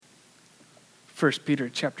1 Peter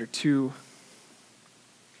chapter 2,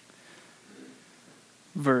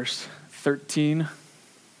 verse 13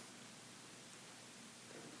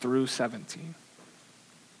 through 17.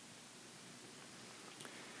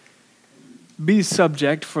 Be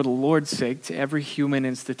subject for the Lord's sake to every human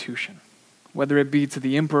institution, whether it be to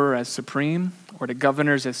the emperor as supreme or to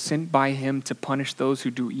governors as sent by him to punish those who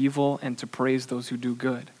do evil and to praise those who do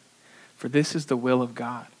good. For this is the will of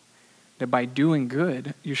God, that by doing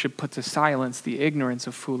good you should put to silence the ignorance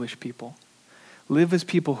of foolish people. Live as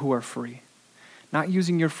people who are free, not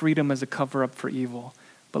using your freedom as a cover-up for evil,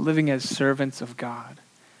 but living as servants of God.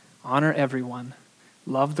 Honor everyone,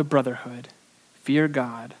 love the brotherhood, fear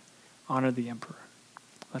God, honor the emperor.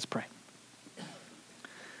 Let's pray.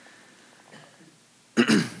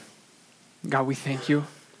 God, we thank you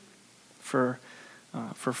for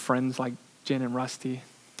friends like Jen and Rusty,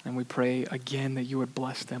 and we pray again that you would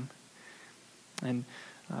bless them and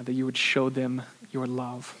that you would show them your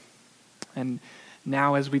love. And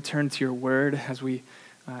now as we turn to your word, as we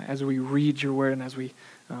read your word and as we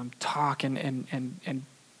talk and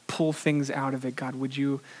pull things out of it, God, would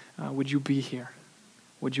you be here?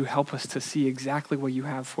 Would you help us to see exactly what you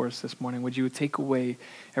have for us this morning? Would you take away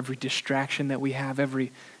every distraction that we have,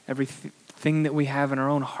 everything that we have in our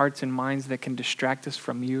own hearts and minds that can distract us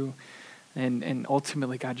from you? And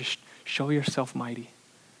ultimately, God, just show yourself mighty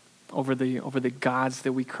over the gods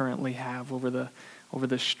that we currently have, over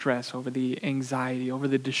the stress, over the anxiety, over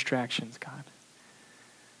the distractions, God.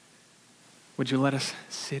 Would you let us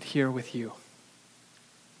sit here with you?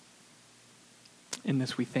 In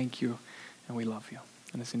this we thank you and we love you.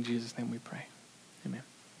 And it's in Jesus' name we pray. Amen.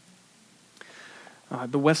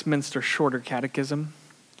 The Westminster Shorter Catechism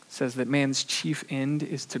says that man's chief end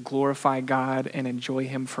is to glorify God and enjoy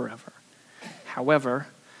him forever. However,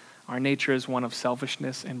 our nature is one of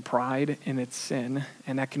selfishness and pride in its sin,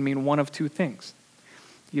 and that can mean one of two things.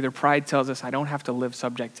 Either pride tells us I don't have to live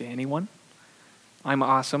subject to anyone, I'm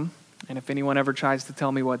awesome, and if anyone ever tries to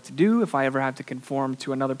tell me what to do, if I ever have to conform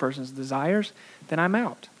to another person's desires, then I'm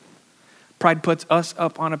out. Pride puts us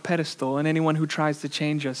up on a pedestal, and anyone who tries to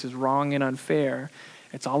change us is wrong and unfair.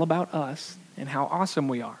 It's all about us and how awesome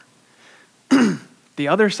we are. The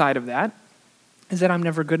other side of that is that I'm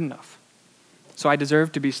never good enough. So I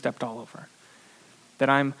deserve to be stepped all over. That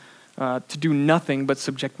I'm to do nothing but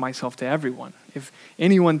subject myself to everyone. If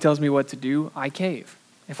anyone tells me what to do, I cave.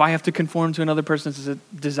 If I have to conform to another person's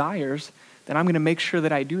desires, then I'm going to make sure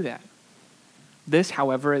that I do that. This,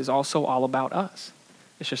 however, is also all about us.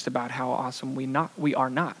 It's just about how awesome we are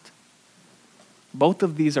not. Both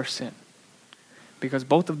of these are sin, because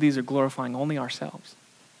both of these are glorifying only ourselves,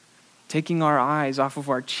 taking our eyes off of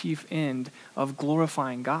our chief end of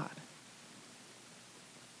glorifying God.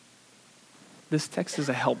 This text is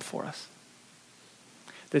a help for us.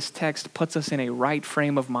 This text puts us in a right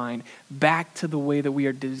frame of mind, back to the way that we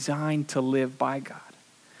are designed to live by God.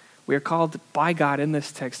 We are called by God in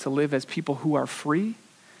this text to live as people who are free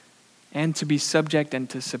and to be subject and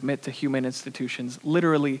to submit to human institutions,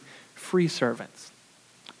 literally free servants,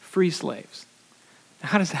 free slaves. Now,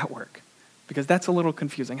 how does that work? Because that's a little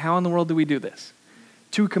confusing. How in the world do we do this?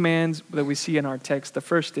 Two commands that we see in our text. The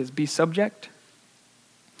first is be subject,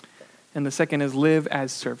 and the second is live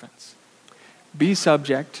as servants. Be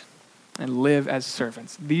subject and live as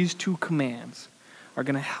servants. These two commands are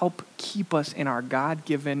going to help keep us in our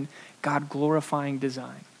God-given, God-glorifying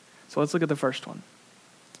design. So let's look at the first one.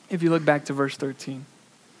 If you look back to verse 13.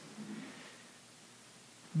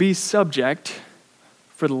 Be subject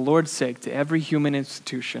for the Lord's sake to every human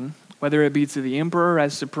institution, whether it be to the emperor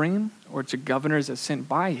as supreme or to governors as sent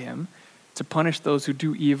by him, to punish those who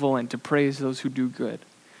do evil and to praise those who do good.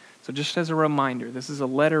 So just as a reminder, this is a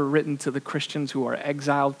letter written to the Christians who are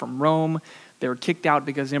exiled from Rome. They were kicked out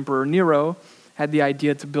because Emperor Nero had the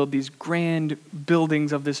idea to build these grand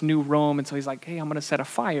buildings of this new Rome. And so he's like, hey, I'm going to set a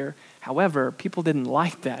fire. However, people didn't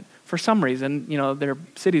like that. For some reason, their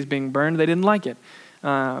city's being burned. They didn't like it.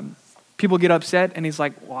 People get upset, and he's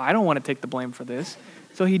like, well, I don't want to take the blame for this.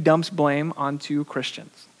 So he dumps blame onto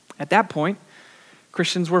Christians. At that point,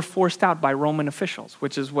 Christians were forced out by Roman officials,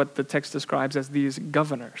 which is what the text describes as these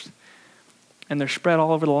governors. And they're spread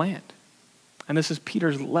all over the land. And this is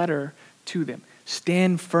Peter's letter to them.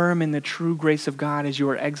 Stand firm in the true grace of God as you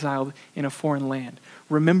are exiled in a foreign land.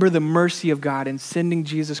 Remember the mercy of God in sending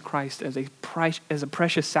Jesus Christ as a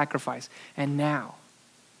precious sacrifice. And now,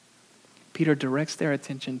 Peter directs their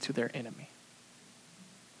attention to their enemy,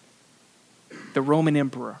 the Roman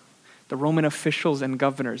emperor, the Roman officials and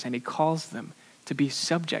governors, and he calls them to be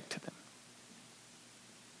subject to them.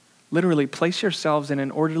 Literally, place yourselves in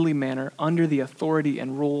an orderly manner under the authority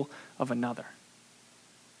and rule of another.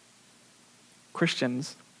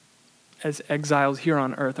 Christians, as exiles here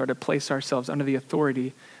on earth, are to place ourselves under the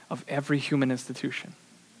authority of every human institution.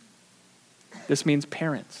 This means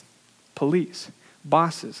parents, police,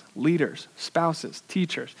 bosses, leaders, spouses,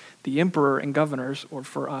 teachers, the emperor and governors, or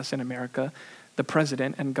for us in America, the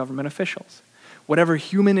president and government officials. Whatever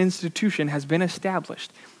human institution has been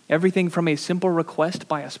established, everything from a simple request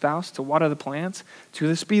by a spouse to water the plants, to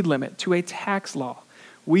the speed limit, to a tax law,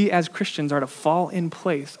 we as Christians are to fall in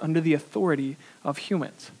place under the authority of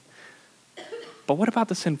humans. But what about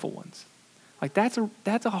the sinful ones? Like that's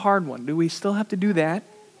a hard one. Do we still have to do that?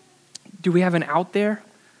 Do we have an out there?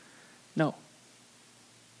 No.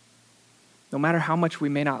 No matter how much we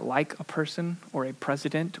may not like a person or a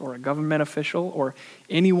president or a government official or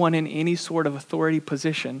anyone in any sort of authority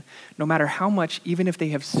position, no matter how much, even if they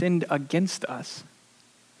have sinned against us,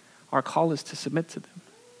 our call is to submit to them.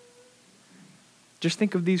 Just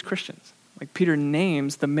think of these Christians. Like Peter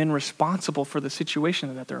names the men responsible for the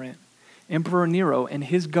situation that they're in. Emperor Nero and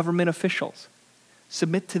his government officials.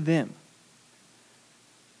 Submit to them.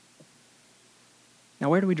 Now,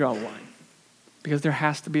 where do we draw the line? Because there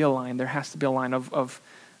has to be a line. There has to be a line of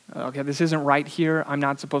okay, this isn't right here. I'm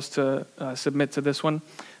not supposed to submit to this one.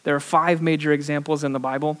 There are 5 major examples in the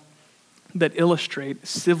Bible that illustrate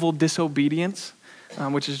civil disobedience,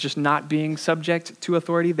 which is just not being subject to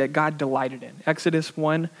authority, that God delighted in. Exodus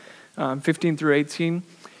 1, 15 through 18.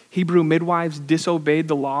 Hebrew midwives disobeyed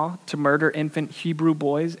the law to murder infant Hebrew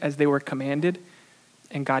boys as they were commanded,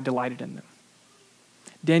 and God delighted in them.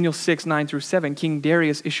 Daniel 6, 9 through 7, King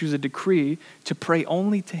Darius issues a decree to pray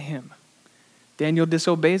only to him. Daniel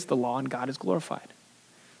disobeys the law and God is glorified.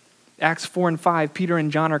 Acts 4 and 5, Peter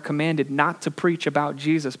and John are commanded not to preach about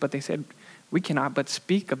Jesus, but they said, we cannot but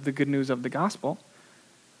speak of the good news of the gospel.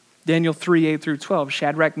 Daniel 3, 8 through 12,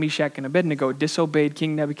 Shadrach, Meshach, and Abednego disobeyed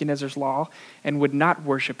King Nebuchadnezzar's law and would not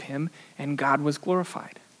worship him, and God was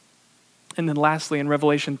glorified. And then lastly, in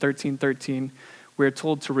Revelation 13, 13, we're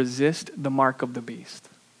told to resist the mark of the beast.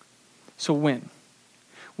 So when?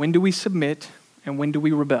 When do we submit and when do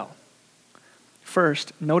we rebel?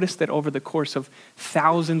 First, notice that over the course of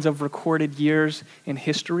thousands of recorded years in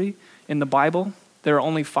history in the Bible, there are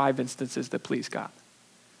only 5 instances that please God.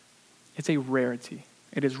 It's a rarity.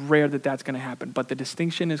 It is rare that that's going to happen, but the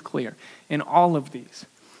distinction is clear. In all of these,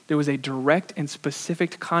 there was a direct and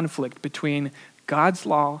specific conflict between God's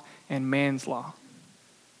law and man's law.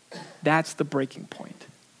 That's the breaking point.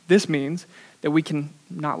 This means that we can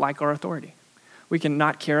not like our authority. We can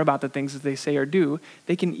not care about the things that they say or do.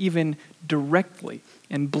 They can even directly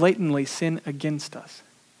and blatantly sin against us.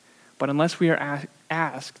 But unless we are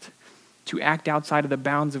asked to act outside of the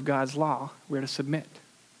bounds of God's law, we're to submit.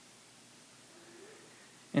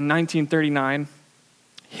 In 1939,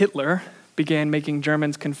 Hitler began making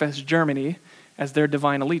Germans confess Germany as their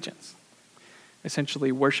divine allegiance.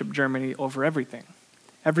 Essentially worship Germany over everything.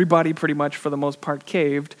 Everybody pretty much for the most part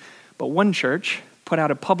caved, but one church put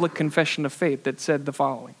out a public confession of faith that said the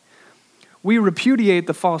following: we repudiate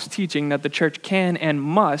the false teaching that the church can and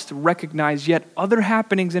must recognize yet other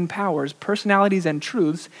happenings and powers, personalities and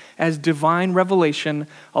truths as divine revelation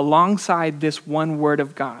alongside this one word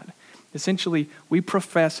of God. Essentially, we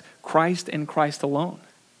profess Christ and Christ alone.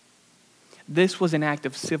 This was an act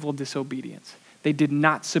of civil disobedience. They did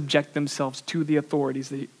not subject themselves to the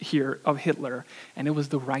authorities here of Hitler, and it was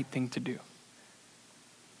the right thing to do.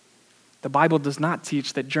 The Bible does not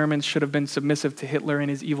teach that Germans should have been submissive to Hitler and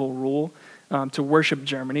his evil rule, to worship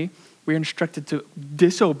Germany. We are instructed to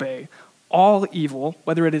disobey all evil,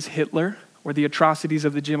 whether it is Hitler or the atrocities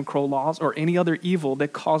of the Jim Crow laws or any other evil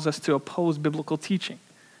that calls us to oppose biblical teaching,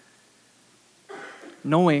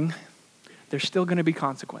 knowing there's still going to be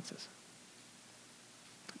consequences.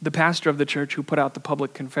 The pastor of the church who put out the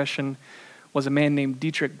public confession was a man named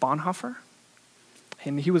Dietrich Bonhoeffer.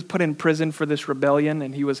 And he was put in prison for this rebellion,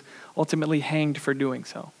 and he was ultimately hanged for doing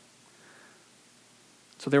so.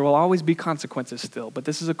 So there will always be consequences still, but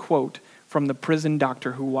this is a quote from the prison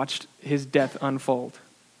doctor who watched his death unfold.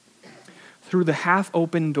 Through the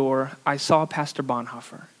half-open door, I saw Pastor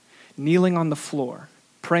Bonhoeffer kneeling on the floor,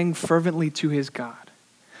 praying fervently to his God.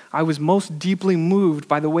 I was most deeply moved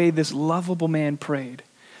by the way this lovable man prayed,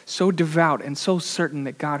 so devout and so certain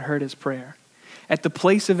that God heard his prayer. At the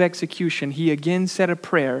place of execution, he again said a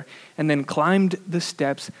prayer and then climbed the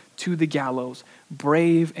steps to the gallows,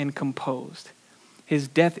 brave and composed. His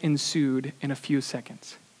death ensued in a few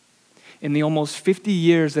seconds. In the almost 50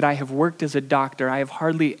 years that I have worked as a doctor, I have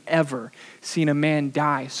hardly ever seen a man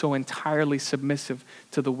die so entirely submissive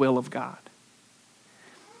to the will of God.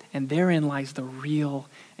 And therein lies the real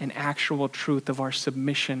and actual truth of our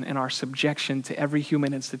submission and our subjection to every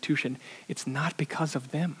human institution. It's not because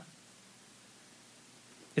of them.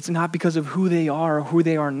 It's not because of who they are or who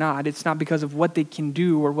they are not. It's not because of what they can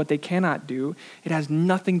do or what they cannot do. It has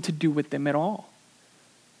nothing to do with them at all.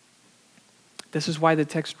 This is why the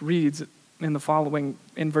text reads in the following,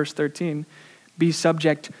 in verse 13, be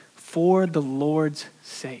subject for the Lord's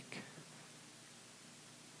sake.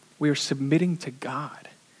 We are submitting to God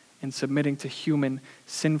and submitting to human,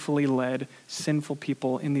 sinfully led, sinful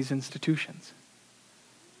people in these institutions.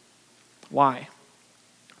 Why?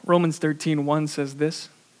 Romans 13:1 says this,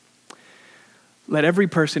 let every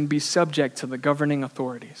person be subject to the governing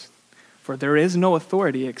authorities, for there is no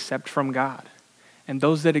authority except from God, and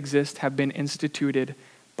those that exist have been instituted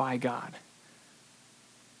by God.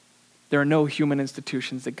 There are no human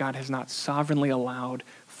institutions that God has not sovereignly allowed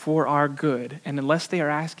for our good, and unless they are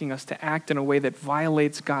asking us to act in a way that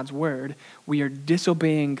violates God's word, we are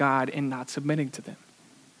disobeying God and not submitting to them.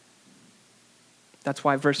 That's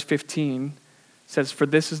why verse 15 says, for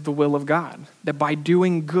this is the will of God, that by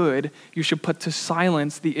doing good, you should put to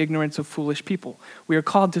silence the ignorance of foolish people. We are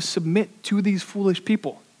called to submit to these foolish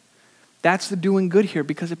people. That's the doing good here,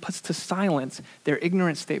 because it puts to silence their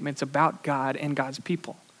ignorant statements about God and God's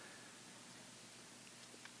people.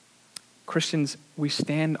 Christians, we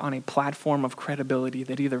stand on a platform of credibility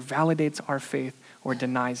that either validates our faith or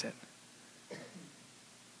denies it.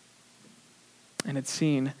 And it's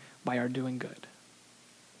seen by our doing good,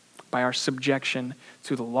 by our subjection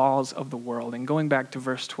to the laws of the world. And going back to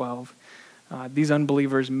verse 12, these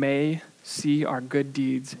unbelievers may see our good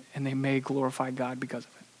deeds and they may glorify God because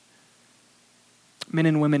of it. Men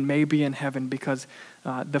and women may be in heaven because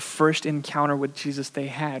the first encounter with Jesus they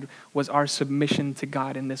had was our submission to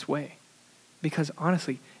God in this way. Because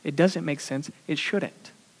honestly, it doesn't make sense. It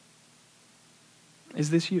shouldn't.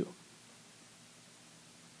 Is this you?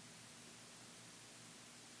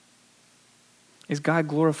 Is God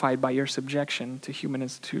glorified by your subjection to human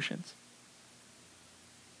institutions?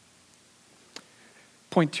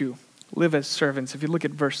 Point 2, live as servants. If you look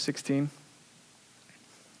at verse 16,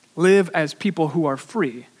 live as people who are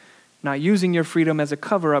free, not using your freedom as a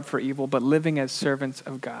cover-up for evil, but living as servants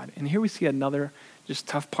of God. And here we see another just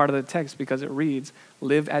tough part of the text, because it reads,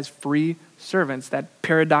 live as free servants, that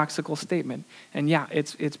paradoxical statement. And yeah,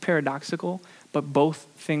 it's paradoxical, but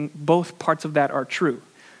both parts of that are true.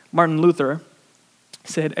 Martin Luther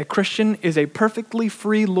said, a Christian is a perfectly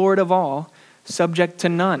free Lord of all, subject to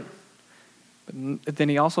none. But then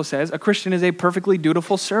he also says, a Christian is a perfectly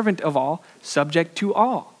dutiful servant of all, subject to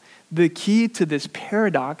all. The key to this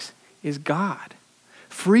paradox is God.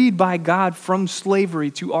 Freed by God from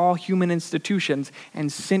slavery to all human institutions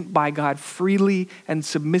and sent by God freely and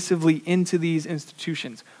submissively into these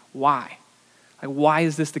institutions. Why? Why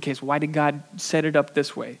is this the case? Why did God set it up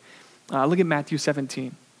this way? Look at Matthew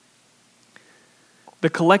 17. The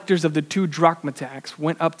collectors of the 2 drachma tax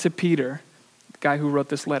went up to Peter, the guy who wrote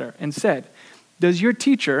this letter, and said, does your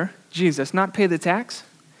teacher, Jesus, not pay the tax?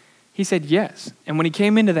 He said, yes. And when he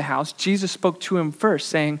came into the house, Jesus spoke to him first,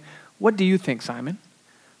 saying, what do you think, Simon?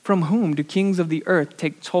 From whom do kings of the earth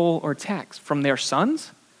take toll or tax? From their sons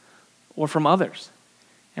or from others?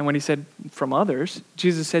 And when he said, from others,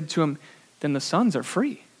 Jesus said to him, then the sons are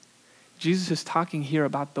free. Jesus is talking here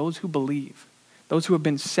about those who believe, those who have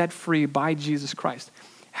been set free by Jesus Christ.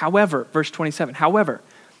 However, verse 27, however,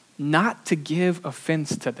 not to give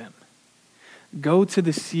offense to them. Go to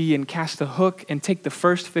the sea and cast a hook and take the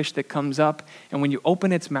first fish that comes up, and when you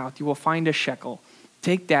open its mouth, you will find a shekel.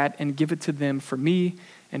 Take that and give it to them for me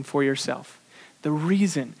and for yourself. The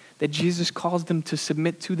reason that Jesus calls them to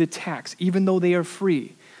submit to the tax, even though they are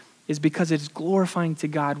free, is because it's glorifying to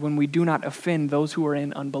God when we do not offend those who are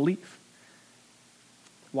in unbelief.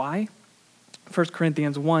 Why? 1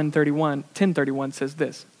 Corinthians 10:31 says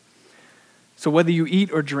this. So whether you eat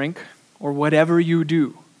or drink, or whatever you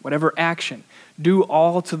do, whatever action, do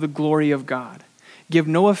all to the glory of God. Give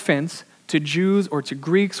no offense to Jews or to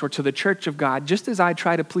Greeks or to the church of God, just as I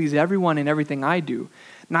try to please everyone in everything I do,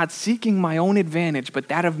 not seeking my own advantage, but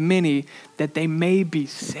that of many, that they may be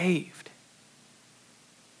saved.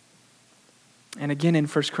 And again in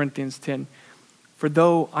 1 Corinthians 10, for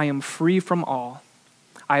though I am free from all,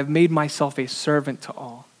 I have made myself a servant to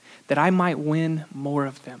all, that I might win more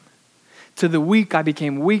of them. To the weak I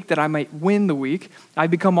became weak, that I might win the weak. I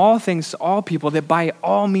become all things to all people, that by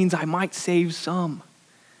all means I might save some.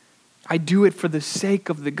 I do it for the sake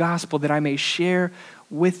of the gospel, that I may share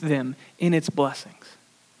with them in its blessings.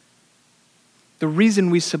 The reason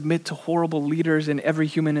we submit to horrible leaders in every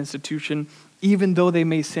human institution, even though they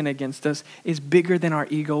may sin against us, is bigger than our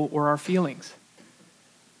ego or our feelings.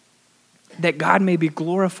 That God may be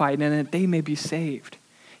glorified and that they may be saved.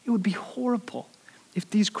 It would be horrible If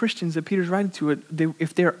these Christians that Peter's writing to,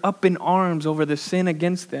 if they're up in arms over the sin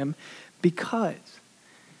against them, because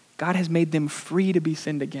God has made them free to be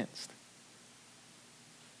sinned against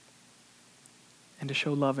and to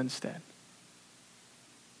show love instead.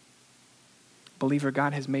 Believer,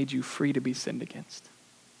 God has made you free to be sinned against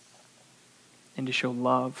and to show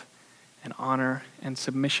love and honor and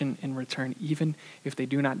submission in return, even if they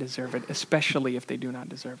do not deserve it, especially if they do not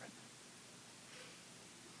deserve it.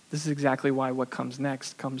 This is exactly why what comes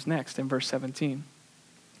next in verse 17.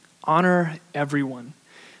 Honor everyone.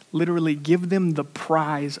 Literally give them the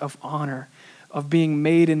prize of honor of being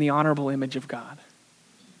made in the honorable image of God.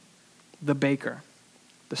 The baker,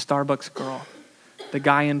 the Starbucks girl, the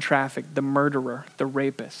guy in traffic, the murderer, the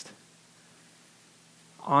rapist.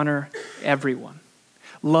 Honor everyone.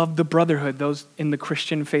 Love the brotherhood, those in the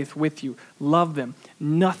Christian faith with you. Love them.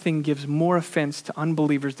 Nothing gives more offense to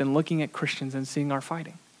unbelievers than looking at Christians and seeing our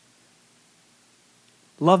fighting.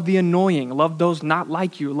 Love the annoying. Love those not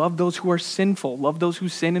like you. Love those who are sinful. Love those who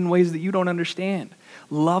sin in ways that you don't understand.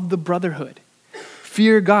 Love the brotherhood.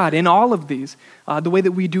 Fear God. In all of these, the way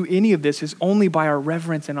that we do any of this is only by our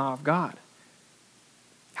reverence and awe of God.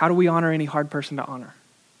 How do we honor any hard person to honor?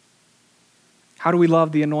 How do we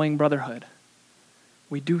love the annoying brotherhood?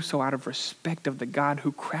 We do so out of respect of the God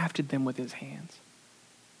who crafted them with his hands.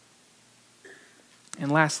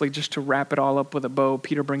 And lastly, just to wrap it all up with a bow,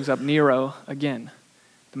 Peter brings up Nero again,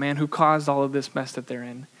 the man who caused all of this mess that they're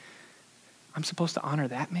in. I'm supposed to honor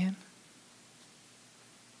that man?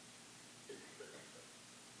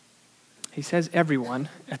 He says everyone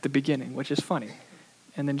at the beginning, which is funny.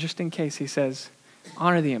 And then just in case, he says,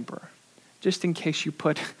 honor the emperor. Just in case you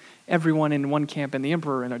put everyone in one camp and the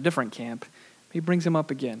emperor in a different camp, he brings him up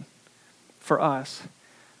again. For us,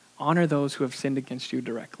 honor those who have sinned against you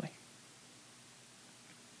directly.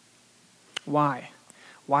 Why?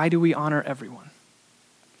 Why do we honor everyone?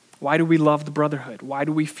 Why do we love the brotherhood? Why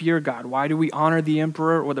do we fear God? Why do we honor the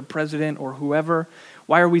emperor or the president or whoever?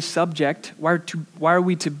 Why are we subject? Why are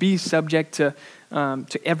we to be subject to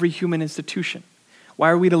every human institution? Why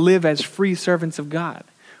are we to live as free servants of God?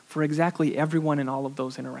 For exactly everyone in all of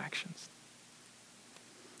those interactions.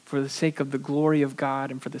 For the sake of the glory of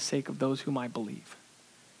God and for the sake of those whom I believe.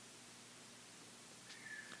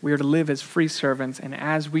 We are to live as free servants, and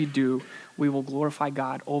as we do, we will glorify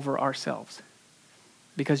God over ourselves.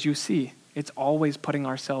 Because you see, it's always putting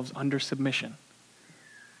ourselves under submission.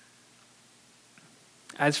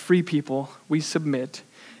 As free people, we submit,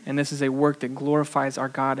 and this is a work that glorifies our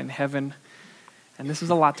God in heaven. And this is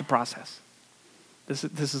a lot to process. This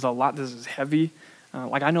is a lot. This is heavy.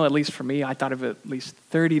 I know, at least for me, I thought of at least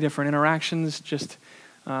 30 different interactions just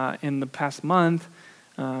in the past month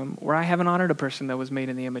where I haven't honored a person that was made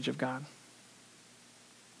in the image of God.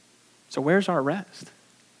 So where's our rest?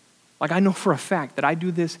 I know for a fact that I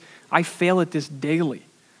do this, I fail at this daily.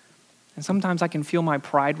 And sometimes I can feel my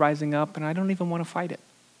pride rising up and I don't even want to fight it.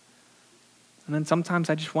 And then sometimes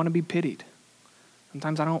I just want to be pitied.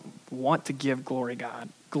 Sometimes I don't want to give glory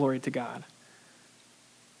to God.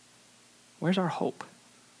 Where's our hope?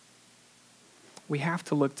 We have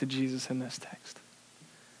to look to Jesus in this text.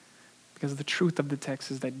 Because the truth of the text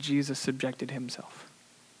is that Jesus subjected himself.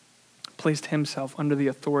 Placed himself under the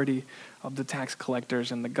authority of the tax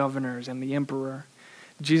collectors and the governors and the emperor.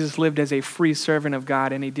 Jesus lived as a free servant of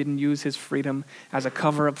God, and he didn't use his freedom as a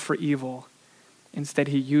cover-up for evil. Instead,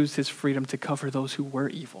 he used his freedom to cover those who were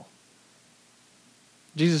evil.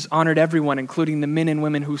 Jesus honored everyone, including the men and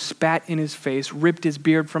women who spat in his face, ripped his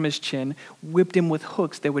beard from his chin, whipped him with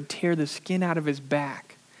hooks that would tear the skin out of his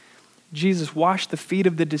back. Jesus washed the feet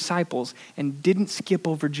of the disciples and didn't skip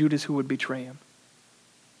over Judas who would betray him.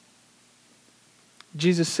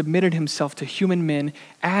 Jesus submitted himself to human men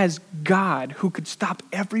as God who could stop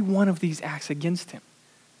every one of these acts against him.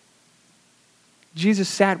 Jesus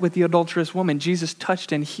sat with the adulterous woman. Jesus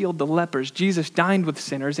touched and healed the lepers. Jesus dined with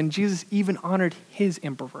sinners, and Jesus even honored his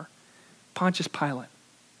emperor, Pontius Pilate.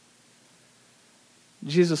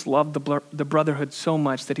 Jesus loved the brotherhood so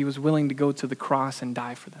much that he was willing to go to the cross and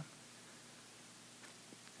die for them.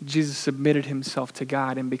 Jesus submitted himself to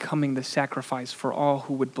God in becoming the sacrifice for all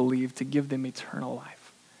who would believe to give them eternal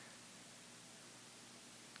life.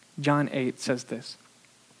 John 8 says this.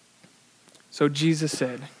 So Jesus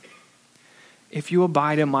said, "If you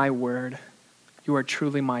abide in my word, you are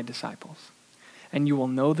truly my disciples, and you will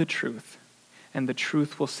know the truth, and the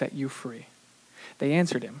truth will set you free." They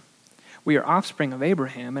answered him, "We are offspring of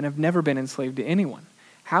Abraham and have never been enslaved to anyone.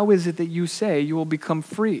 How is it that you say you will become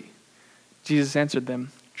free?" Jesus answered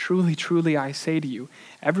them, "Truly, truly, I say to you,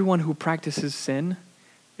 everyone who practices sin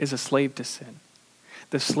is a slave to sin.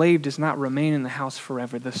 The slave does not remain in the house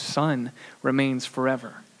forever. The Son remains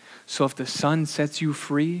forever. So if the Son sets you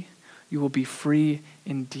free, you will be free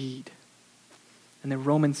indeed. And then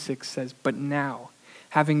Romans 6 says, but now,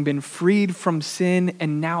 having been freed from sin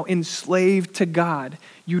and now enslaved to God,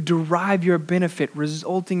 you derive your benefit,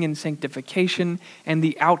 resulting in sanctification and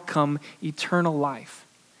the outcome, eternal life.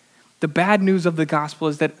 The bad news of the gospel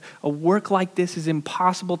is that a work like this is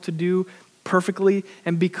impossible to do perfectly,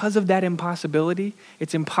 and because of that impossibility,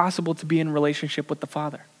 it's impossible to be in relationship with the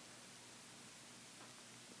Father.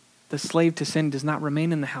 The slave to sin does not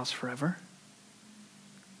remain in the house forever,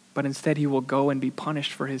 but instead he will go and be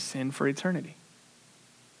punished for his sin for eternity.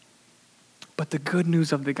 But the good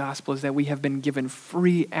news of the gospel is that we have been given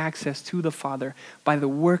free access to the Father by the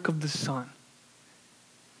work of the Son.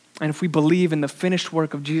 And if we believe in the finished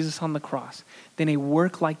work of Jesus on the cross, then a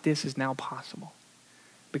work like this is now possible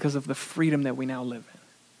because of the freedom that we now live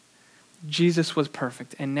in. Jesus was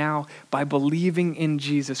perfect, and now by believing in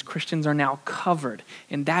Jesus, Christians are now covered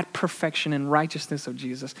in that perfection and righteousness of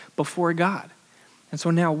Jesus before God. And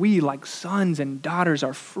so now we, like sons and daughters,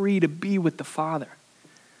 are free to be with the Father.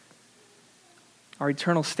 Our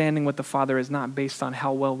eternal standing with the Father is not based on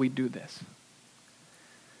how well we do this,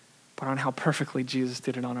 but on how perfectly Jesus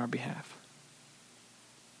did it on our behalf.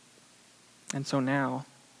 And so now,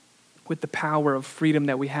 with the power of freedom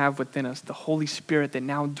that we have within us, the Holy Spirit that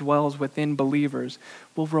now dwells within believers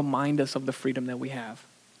will remind us of the freedom that we have.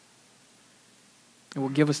 It will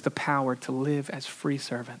give us the power to live as free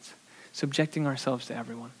servants, subjecting ourselves to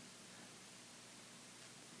everyone.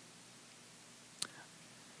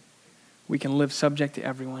 We can live subject to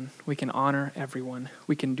everyone. We can honor everyone.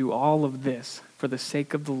 We can do all of this for the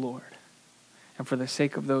sake of the Lord and for the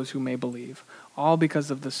sake of those who may believe, all because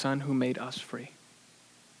of the Son who made us free.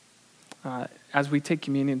 As we take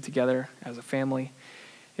communion together as a family,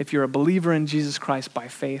 if you're a believer in Jesus Christ by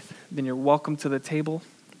faith, then you're welcome to the table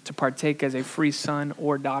to partake as a free son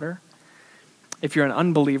or daughter. If you're an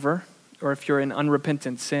unbeliever, or if you're in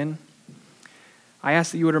unrepentant sin, I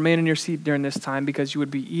ask that you would remain in your seat during this time because you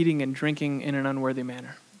would be eating and drinking in an unworthy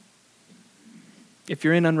manner. If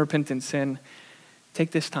you're in unrepentant sin,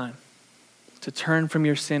 take this time to turn from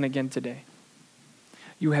your sin again today.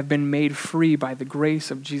 You have been made free by the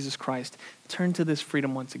grace of Jesus Christ. Turn to this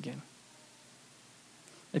freedom once again.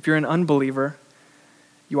 If you're an unbeliever,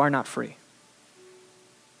 you are not free.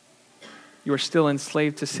 You are still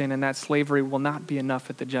enslaved to sin, and that slavery will not be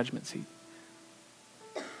enough at the judgment seat.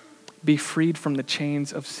 Be freed from the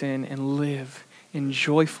chains of sin and live in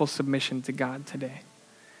joyful submission to God today.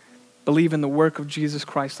 Believe in the work of Jesus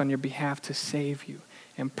Christ on your behalf to save you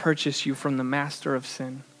and purchase you from the master of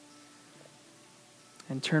sin.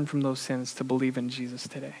 And turn from those sins to believe in Jesus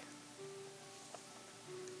today.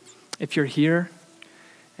 If you're here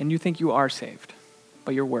and you think you are saved,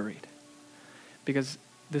 but you're worried because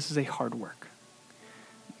this is a hard work.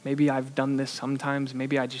 Maybe I've done this sometimes.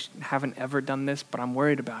 Maybe I just haven't ever done this, but I'm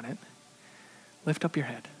worried about it. Lift up your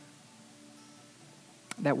head.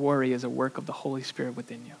 That worry is a work of the Holy Spirit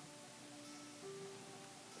within you.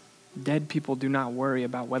 Dead people do not worry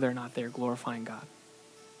about whether or not they are glorifying God.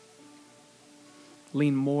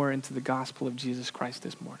 Lean more into the gospel of Jesus Christ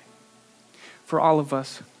this morning. For all of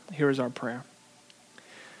us, here is our prayer.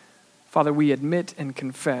 Father, we admit and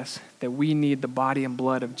confess that we need the body and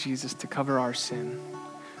blood of Jesus to cover our sin,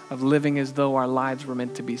 of living as though our lives were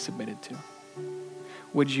meant to be submitted to.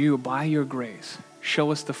 Would you, by your grace,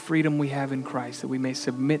 show us the freedom we have in Christ that we may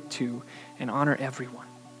submit to and honor everyone.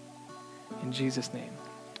 In Jesus' name,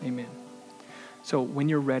 amen. So when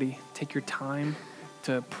you're ready, take your time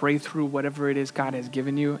to pray through whatever it is God has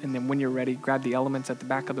given you, and then when you're ready, grab the elements at the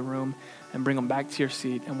back of the room and bring them back to your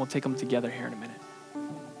seat, and we'll take them together here in a minute.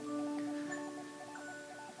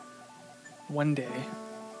 One day,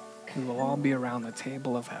 we will all be around the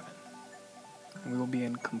table of heaven, and we will be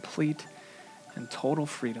in complete and total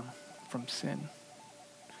freedom from sin,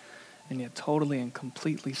 and yet totally and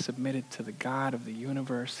completely submitted to the God of the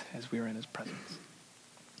universe as we are in his presence.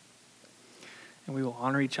 And we will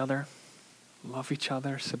honor each other, love each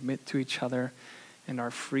other, submit to each other, and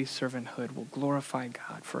our free servanthood will glorify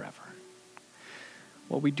God forever.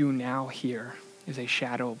 What we do now here is a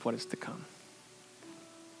shadow of what is to come,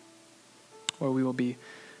 where we will be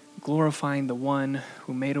glorifying the one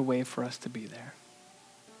who made a way for us to be there.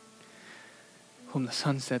 Whom the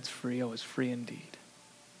Son sets free, is free indeed.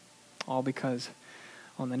 All because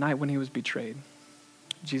on the night when he was betrayed,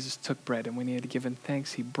 Jesus took bread, and when he had given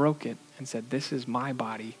thanks, he broke it and said, "This is my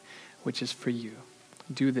body, which is for you.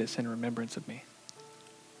 Do this in remembrance of me."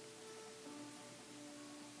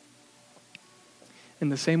 In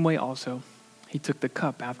the same way also, he took the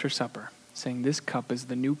cup after supper, saying, "This cup is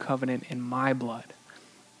the new covenant in my blood.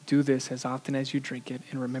 Do this as often as you drink it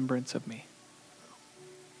in remembrance of me."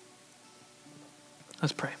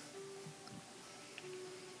 Let's pray.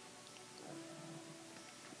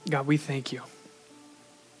 God, we thank you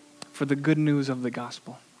for the good news of the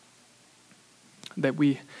gospel, that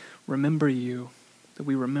we remember you, that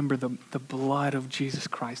we remember the blood of Jesus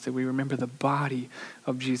Christ, that we remember the body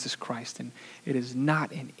of Jesus Christ, and it is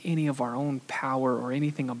not in any of our own power or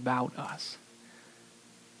anything about us.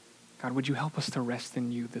 God, would you help us to rest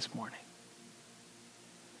in you this morning?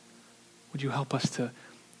 Would you help us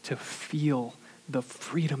to feel the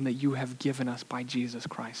freedom that you have given us by Jesus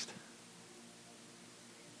Christ?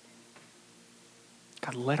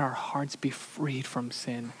 God, let our hearts be freed from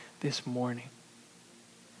sin this morning.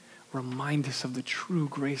 Remind us of the true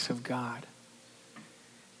grace of God,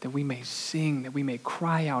 that we may sing, that we may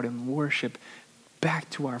cry out in worship back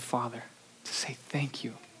to our Father to say thank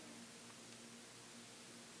you.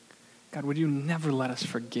 God, would you never let us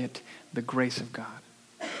forget the grace of God?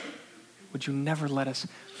 Would you never let us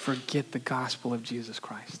forget the gospel of Jesus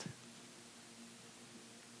Christ?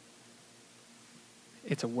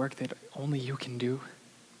 It's a work that only you can do,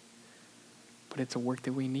 but it's a work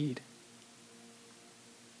that we need.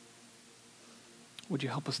 Would you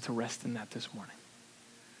help us to rest in that this morning?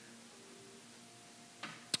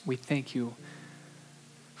 We thank you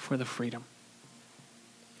for the freedom.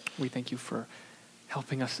 We thank you for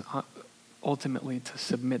helping us ultimately to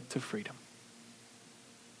submit to freedom.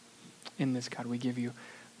 In this, God, we give you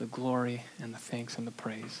the glory and the thanks and the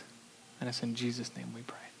praise. And it's in Jesus' name we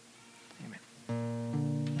pray.